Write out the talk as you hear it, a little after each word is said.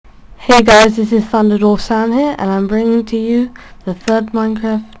Hey guys, this is Thunderdwarf Sam here, and I'm bringing to you the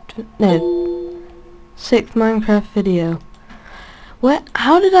sixth Minecraft video.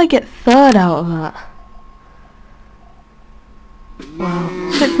 How did I get third out of that?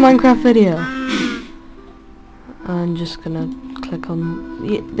 Wow, sixth Minecraft video. I'm just gonna click on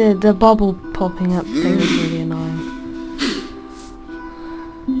the bubble popping up thing is really annoying.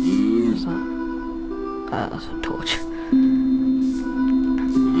 What's that? That's a torch.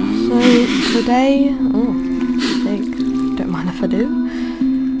 So today, steak. Don't mind if I do.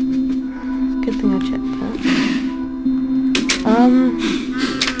 Good thing I checked that.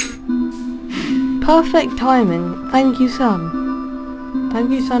 Perfect timing. Thank you, Son.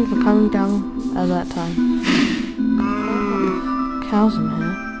 Thank you, Son, for coming down at that time. Oh, cows in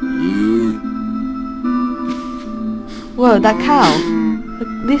here. Whoa, that cow.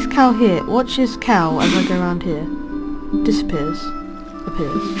 This cow here. Watch this cow as I go around here. Disappears.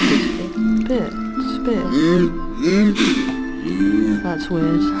 Appears. Disappears. That's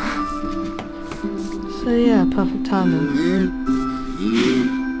weird. So yeah, perfect timing.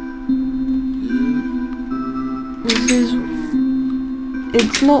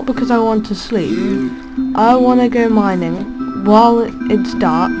 It's not because I want to sleep. I want to go mining while it's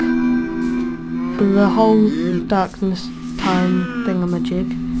dark for the whole darkness time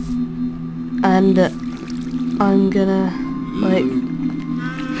thingamajig, and I'm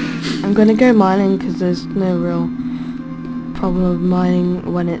gonna go mining because there's no real problem of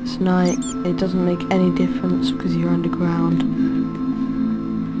mining when it's night. It doesn't make any difference because you're underground.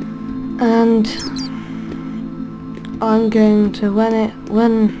 And I'm going to,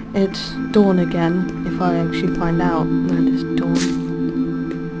 when it's dawn again, if I actually find out when it's dawn,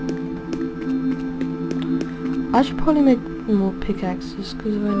 I should probably make more pickaxes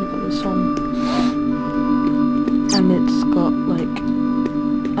because I've only got this on, and it's got like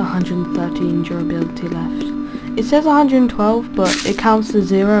 113 durability left. It says 112, but it counts the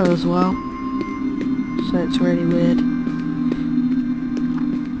 0 as well, so it's really weird.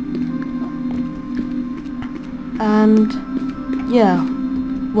 And yeah,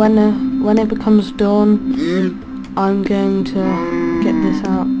 when it becomes dawn, I'm going to get this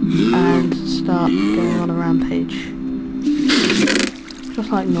out and start going on a rampage, just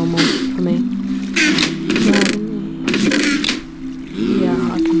like normal for me. Yeah,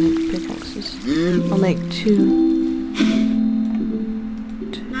 I can make pickaxes. I'll make two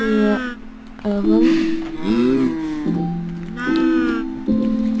of them.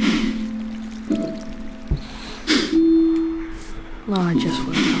 Oh, I just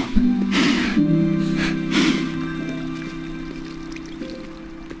woke up.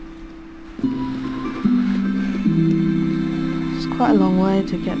 It's quite a long way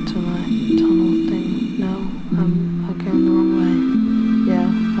to get to my tunnel thing. No, I'm going the wrong way. Yeah,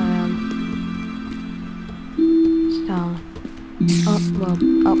 I am. It's down.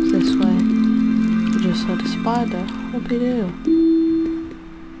 Up this way. I just saw the spider. What do you do?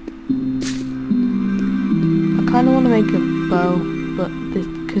 I kind of want to make a bow, but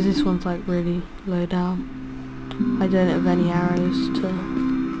because this one's like really low down, I don't have any arrows to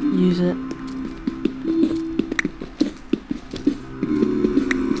use it.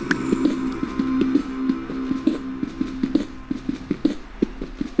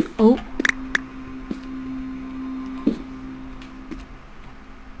 Oh.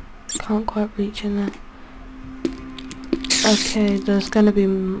 Can't quite reach in there. Okay, there's gonna be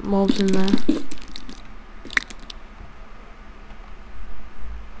mobs in there.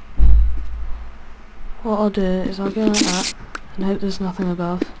 What I'll do is I'll go like that and hope there's nothing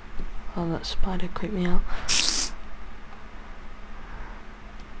above. Oh, that spider creeped me out.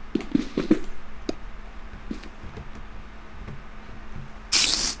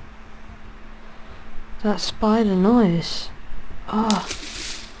 That spider noise. Ah.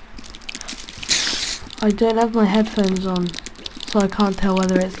 I don't have my headphones on, so I can't tell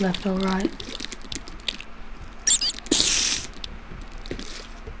whether it's left or right.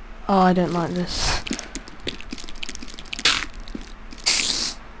 Oh, I don't like this.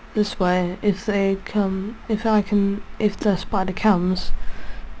 This way, if the spider comes,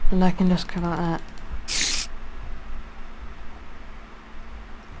 then I can just go like that.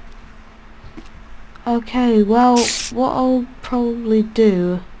 Okay, well, what I'll probably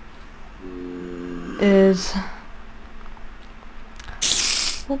do is,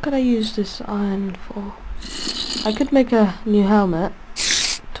 what could I use this iron for? I could make a new helmet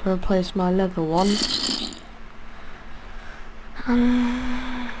to replace my leather one.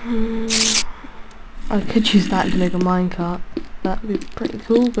 I could use that to make a minecart. That would be pretty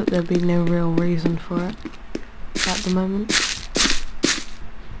cool, but there'd be no real reason for it at the moment.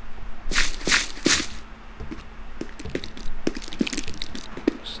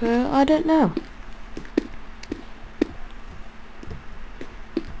 So I don't know.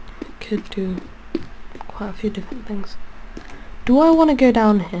 Could do quite a few different things. Do I want to go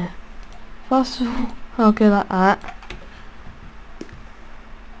down here? First of all, I'll go like that.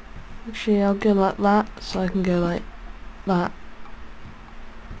 Actually, I'll go like that, so I can go like that.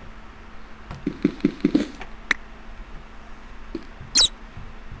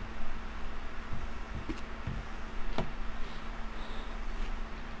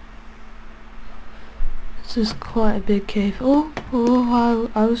 This is quite a big cave. I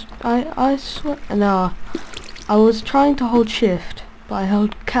swear, no, I was trying to hold shift, but I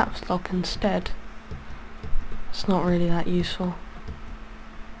held caps lock instead. It's not really that useful.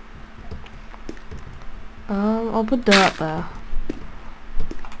 I'll put dirt there.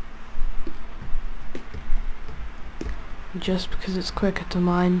 Just because it's quicker to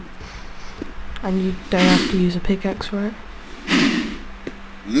mine, and you don't have to use a pickaxe for it.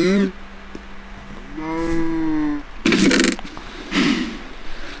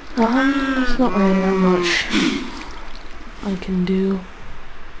 There's not really that much I can do.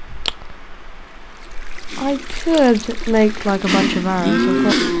 I could make like a bunch of arrows. I've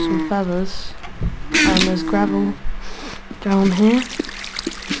got some feathers, and there's gravel down here.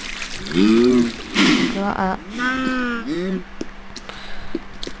 Look at that.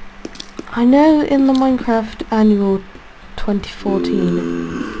 I know in the Minecraft Annual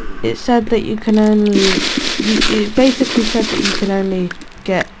 2014 it said that you can only, it basically said that you can only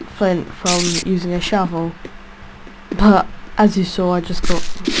get flint from using a shovel, but as you saw I just got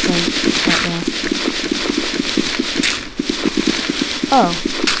flint right there. Oh,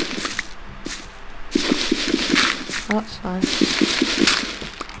 that's nice.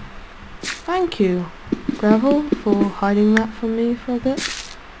 Thank you, gravel, for hiding that from me for a bit.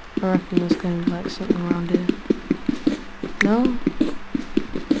 I reckon there's going to be like something around here. No?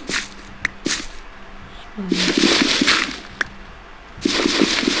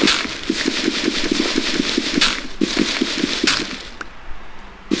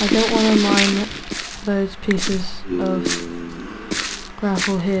 I don't want to mine those pieces of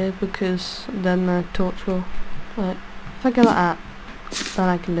gravel here because then the torch will, like, if I go like that, then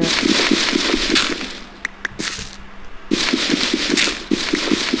I can do it.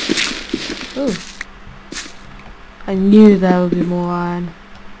 Ooh. I knew there would be more iron.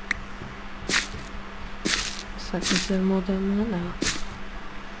 It's like there's more than a minute now.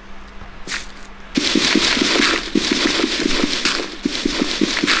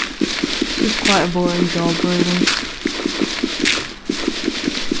 This is quite a boring job, really.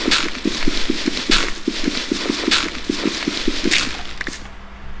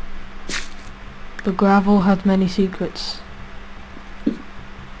 The gravel had many secrets.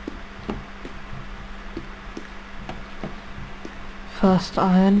 First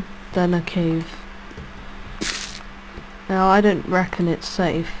iron, then a cave. Now I don't reckon it's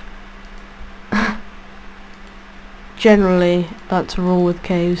safe. Generally, that's a rule with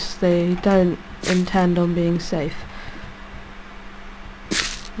caves, they don't intend on being safe.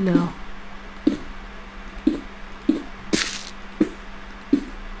 No.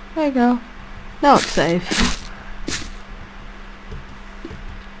 There you go. Now it's safe.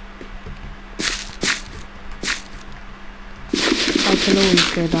 I can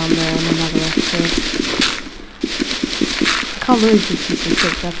always go down there in another episode. I can't believe this is the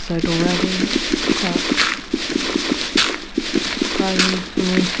 6th episode already. Quite surprising for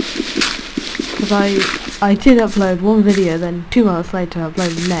me. Because I did upload one video, then 2 months later I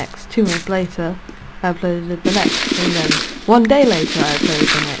uploaded the next. 2 months later I uploaded the next. And then 1 day later I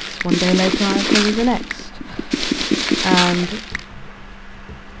uploaded the next. 1 day later I uploaded the next. And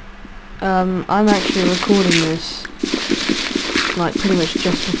I'm actually recording this like pretty much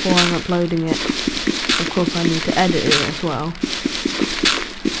just before I'm uploading it. Of course I need to edit it as well,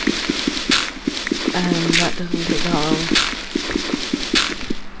 and that doesn't take that long.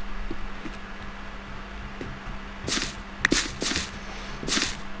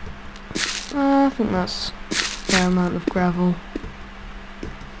 I think that's a fair amount of gravel.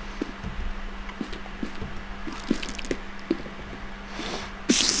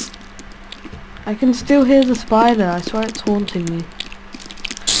 I can still hear the spider, I swear it's haunting me.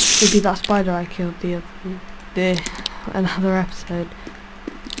 Maybe that spider I killed another episode.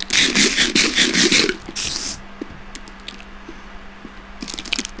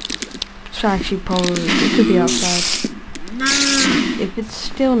 It's actually probably, it could be outside. If it's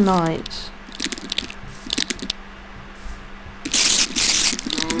still night.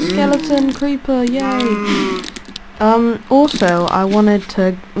 Skeleton creeper, yay! Also I wanted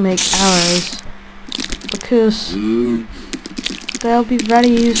to make arrows because they'll be very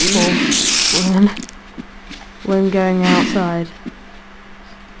useful when going outside.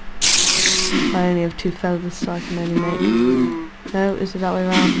 I only have 2 feathers, so I can only make... No, is it that way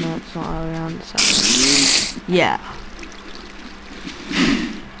around? No, it's not that way around, it's that way. Yeah.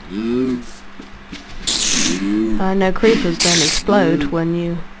 No, creepers don't explode when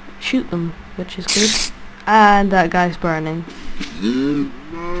you shoot them, which is good. And that guy's burning.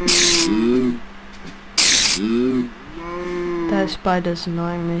 That spider's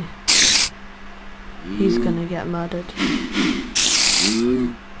annoying me. He's gonna get murdered.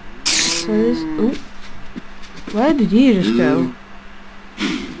 So this... Ooh. Where did you just go?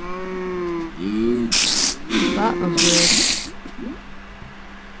 That was weird.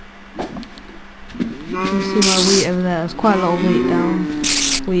 You can see my wheat over there. There's quite a lot of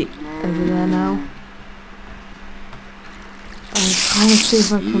wheat over there now. I'm trying to see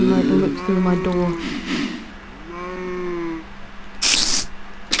if I can like look through my door.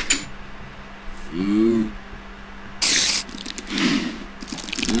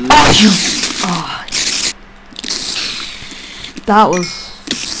 Oh, that was...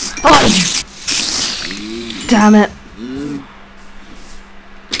 Oh, damn it.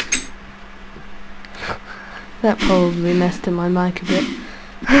 That probably messed in my mic a bit.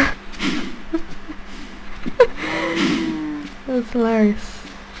 That's hilarious.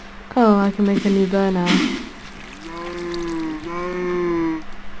 Oh, I can make a new bow now.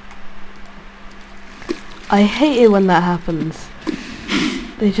 I hate it when that happens.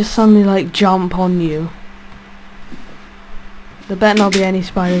 They just suddenly like jump on you. There better not be any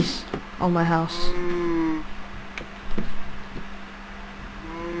spiders on my house.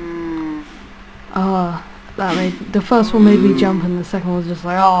 Ah, that made... The first one made me jump and the second one was just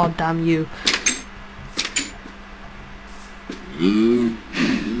like, oh damn you.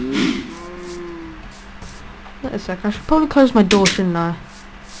 Wait a sec, I should probably close my door, shouldn't I?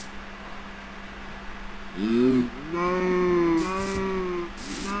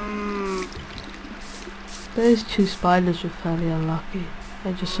 Those 2 spiders were fairly unlucky.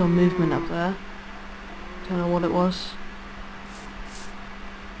 I just saw movement up there. Don't know what it was.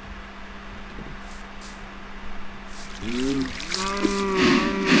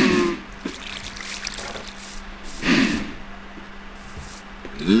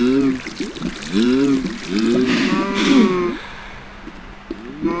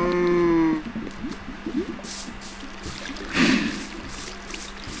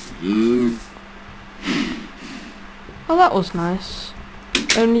 Oh, that was nice.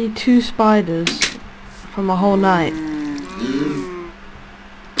 Only 2 spiders from a whole night.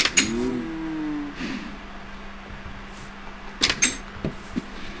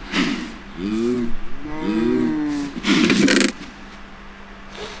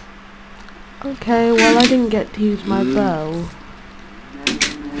 Okay, well I didn't get to use my bow.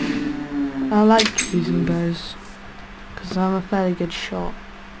 I like using bows because I'm a fairly good shot.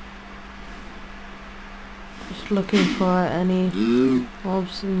 Just looking for any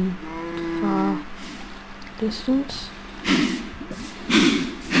mobs in far distance.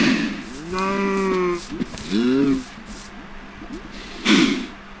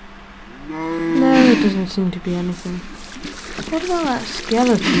 No, there doesn't seem to be anything. What about that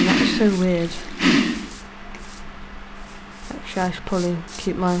skeleton? That was so weird. Actually, I should probably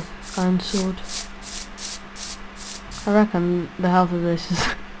keep my iron sword. I reckon the health of this is...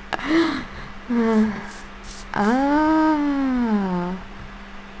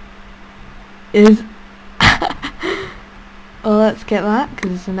 Is... Well, let's get that,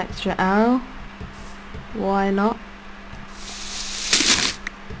 because it's an extra arrow. Why not?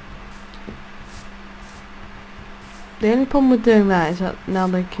 The only problem with doing that is that now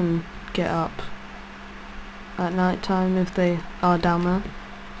they can get up at night time if they are down there.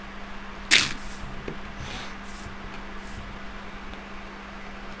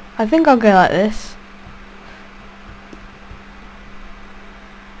 I think I'll go like this.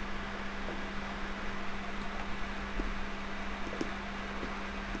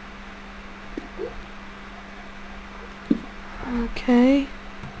 Okay.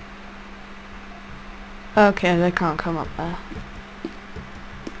 Okay, they can't come up there.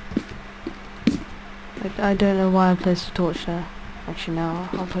 I don't know why I placed a torch there. Actually no,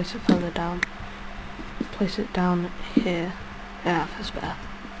 I'll place it further down. Place it down here. Yeah, that's better.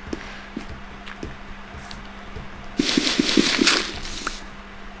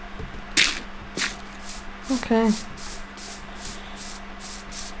 Okay.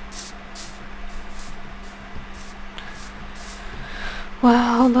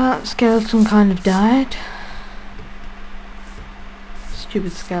 Well, that skeleton kind of died.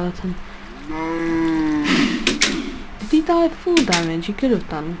 Stupid skeleton. Did he die full damage? He could have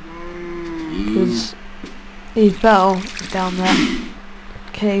done. Because he fell down that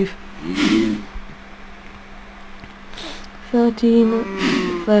cave.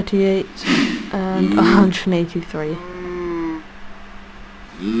 13, 38, and 183.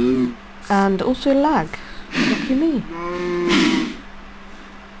 And also lag. Lucky me.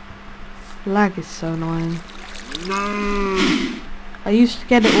 Lag is so annoying. I used to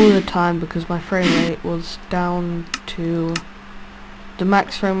get it all the time because my frame rate was down to... the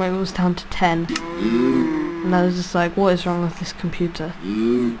max frame rate was down to 10. And I was just like, what is wrong with this computer?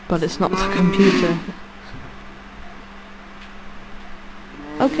 But it's not the computer.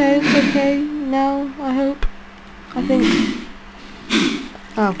 Okay, it's okay now, I hope. I think...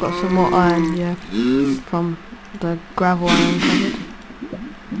 Oh, I've got some more iron, yeah. From the gravel I uncovered.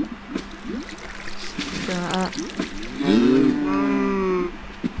 Go like that.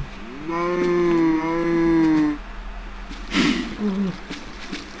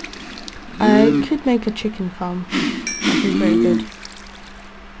 I could make a chicken farm. That'd be very good.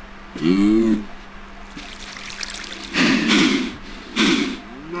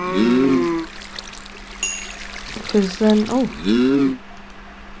 Because then, oh.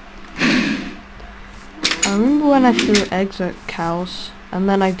 I remember when I threw eggs at cows, and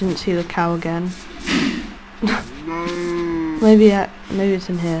then I didn't see the cow again. maybe it's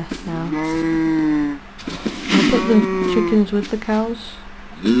in here now. I'll put the chickens with the cows.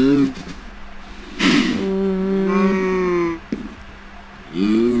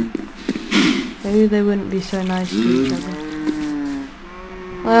 Maybe they wouldn't be so nice to each other.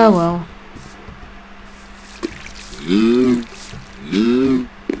 Oh well.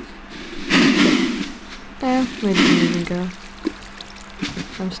 Yeah, maybe we even go.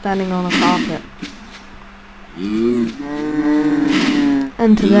 I'm standing on a carpet.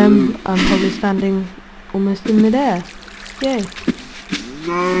 And to them, I'm probably standing almost in midair. Yay.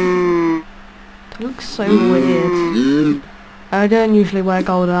 That looks so weird. I don't usually wear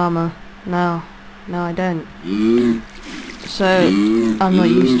gold armor. No, I don't. So, I'm not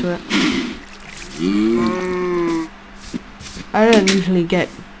used to it. I don't usually get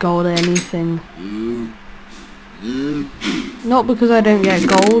gold anything. Not because I don't get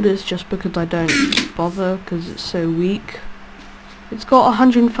gold, it's just because I don't bother, because it's so weak. It's got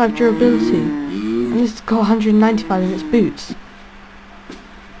 105 durability, and it's got 195 in its boots.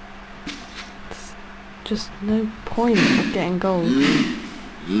 It's just no point of getting gold.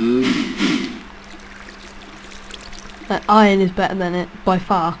 That iron is better than it, by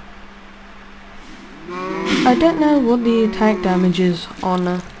far. I don't know what the attack damage is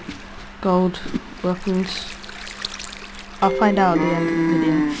on gold weapons. I'll find out at the end of the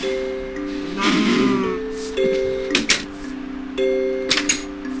video.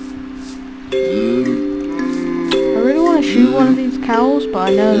 I really want to shoot one of these cows, but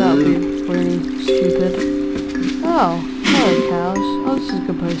I know that would be really stupid. Oh, hello cows. Oh, this is a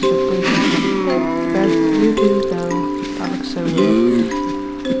good place to breathe. Best Bluetooth though. That looks so weird.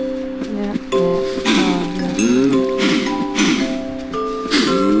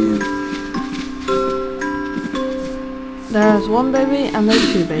 There's one baby and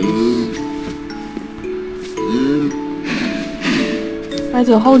there's two babies. There's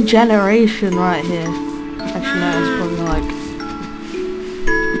a whole generation right here. Actually no, it's probably like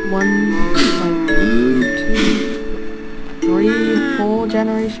two, three, 4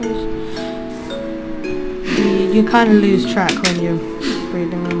 generations. You kind of lose track when you're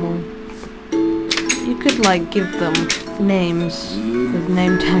breeding them all. You could like give them names with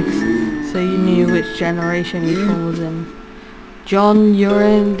name tags so you knew which generation each one was in. John, you're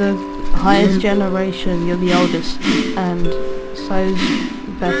in the highest generation, you're the oldest, and so's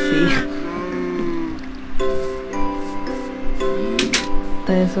Bessie.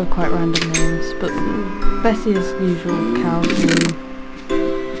 Those are quite random names, but Bessie is the usual cow's name.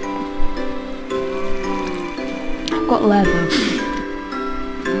 I've got leather.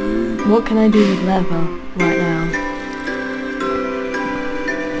 What can I do with leather right now?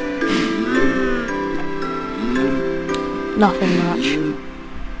 Nothing much.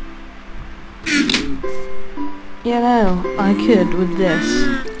 You know, I could, with this,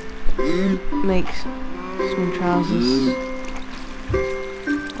 make some trousers.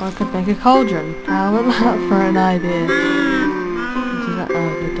 Or I could make a cauldron. How about that for an idea? Does that, oh,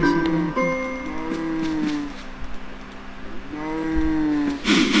 it doesn't do anything.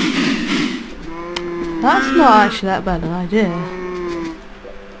 That's not actually that bad an idea.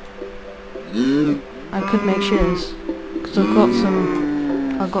 I could make shears. Because I've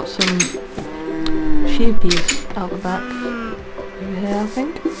got some sheepies out the back over here, I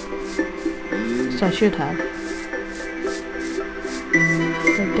think. So I should have.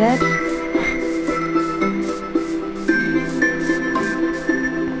 They're dead.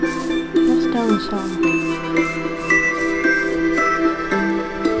 What's down the song?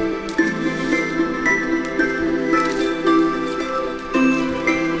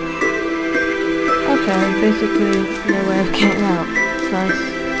 Okay, basically no way of getting out. Nice.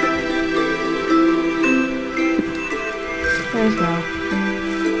 There's now.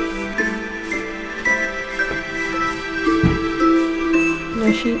 No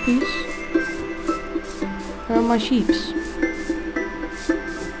sheepies? Where are my sheeps?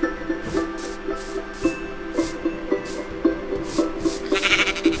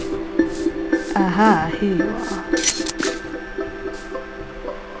 Aha, here you are.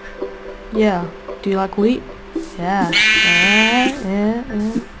 Yeah. Do you like wheat? Yeah.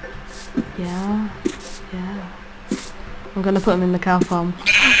 Yeah. I'm gonna put them in the cow farm.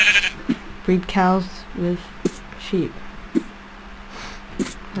 Breed cows with sheep.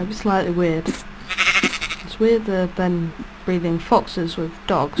 That'd be slightly weird. It's weird than breeding foxes with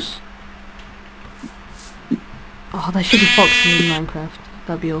dogs. Oh, there should be foxes in Minecraft.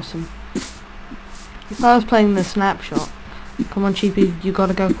 That'd be awesome. If I was playing the snapshot, come on sheepy, you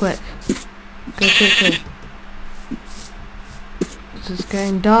gotta go quick. Go quickly. This is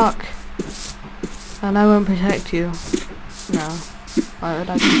getting dark. And I won't protect you. No. Why would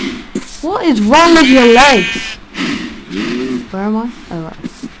I? What is wrong with your legs? Where am I? Oh, right.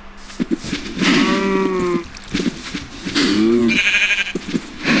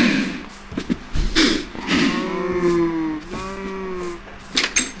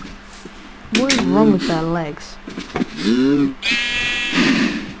 What is wrong with their legs?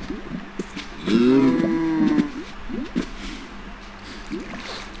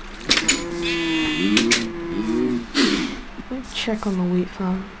 Check on the wheat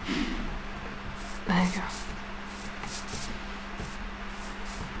farm. There you go.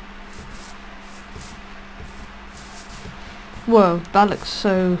 Whoa, that looks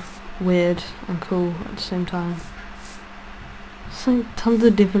so weird and cool at the same time. It's like tons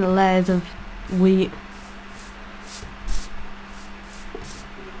of different layers of wheat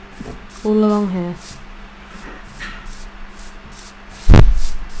all along here.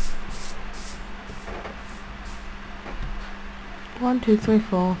 One, 2, 3,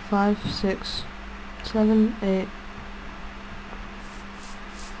 4, 5, 6, 7, 8,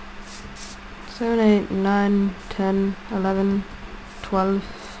 7, 8, 9, 10, 11, 12,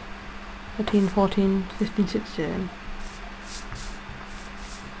 13, 14, 15, 16.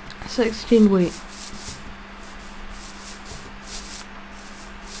 16 wheat.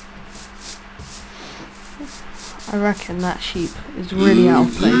 I reckon that sheep is really out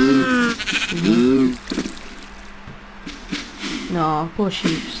of place. No, poor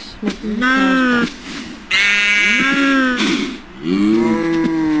sheeps. Making the cows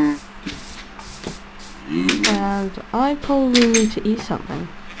bad. And I probably need to eat something.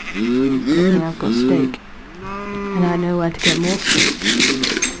 I think I've got steak. And I know where to get more steak.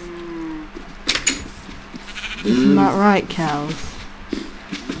 Isn't that right, cows?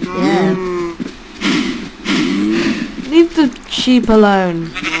 Yeah. Leave the sheep alone.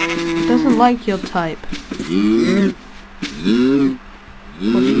 It doesn't like your type.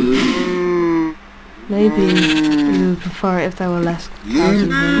 Maybe you would prefer it if there were less cows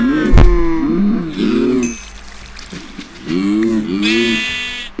in here.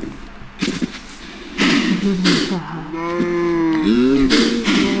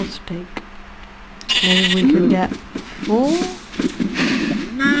 More steak. Maybe we can get 4?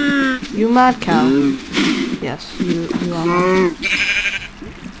 You mad cow? Yes, you are mad.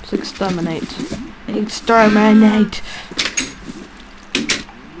 Let's exterminate. Exterminate!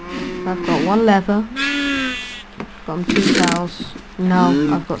 I've got 1 leather from 2 cows. Now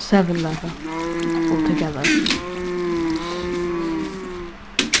I've got 7 leather altogether.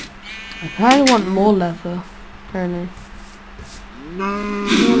 I kinda want more leather, apparently.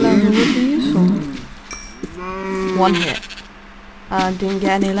 More leather would be useful. 1 hit. I didn't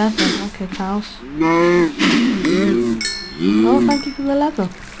get any leather. Okay, cows. Oh, thank you for the leather.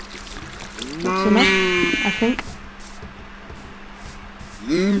 That's enough, I think.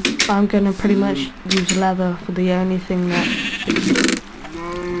 I'm gonna pretty much use leather for the only thing that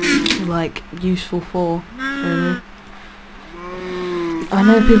it's like useful for, really. I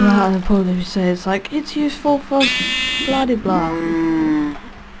know people out there probably say it's like it's useful for blah de blah,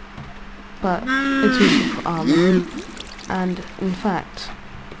 but it's useful for armor. And in fact,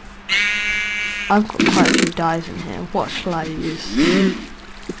 I've got quite a few dyes in here. What shall I use?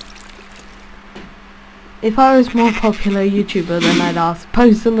 If I was more popular YouTuber, then I'd ask,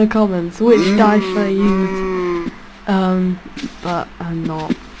 post in the comments, which dye should I use? but I'm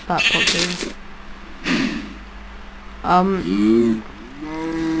not that popular.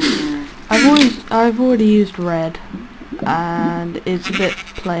 I've already used red, and it's a bit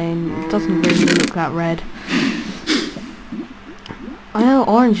plain. It doesn't really look that red. I know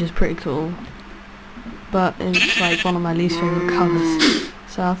orange is pretty cool, but it's like one of my least favorite colours,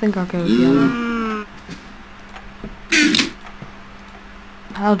 so I think I'll go with yellow.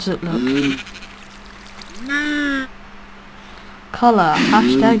 How does it look? Colour,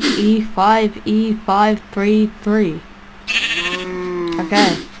 hashtag E5E533.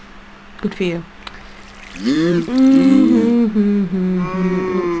 Okay, good for you.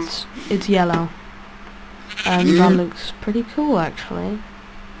 It's yellow, and that looks pretty cool actually.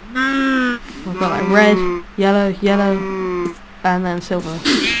 We've got like red, yellow, yellow, and then silver.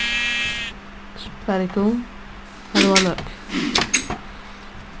 It's fairly cool. How do I look?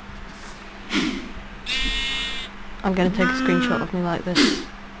 I'm gonna take a screenshot of me like this.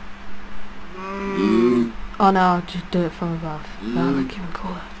 Oh no, I'll just do it from above. That'll look even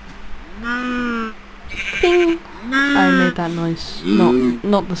cooler. Bing! I made that noise.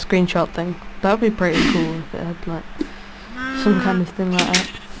 Not the screenshot thing. That would be pretty cool if it had like some kind of thing like that.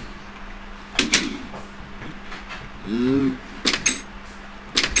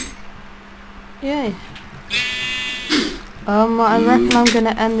 Yay. I reckon I'm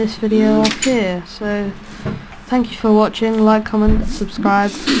gonna end this video off here, so thank you for watching. Like, comment,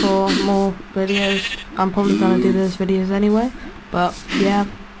 subscribe for more videos. I'm probably gonna do those videos anyway, but yeah,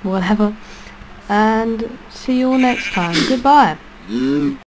 whatever. And see you all next time. Goodbye.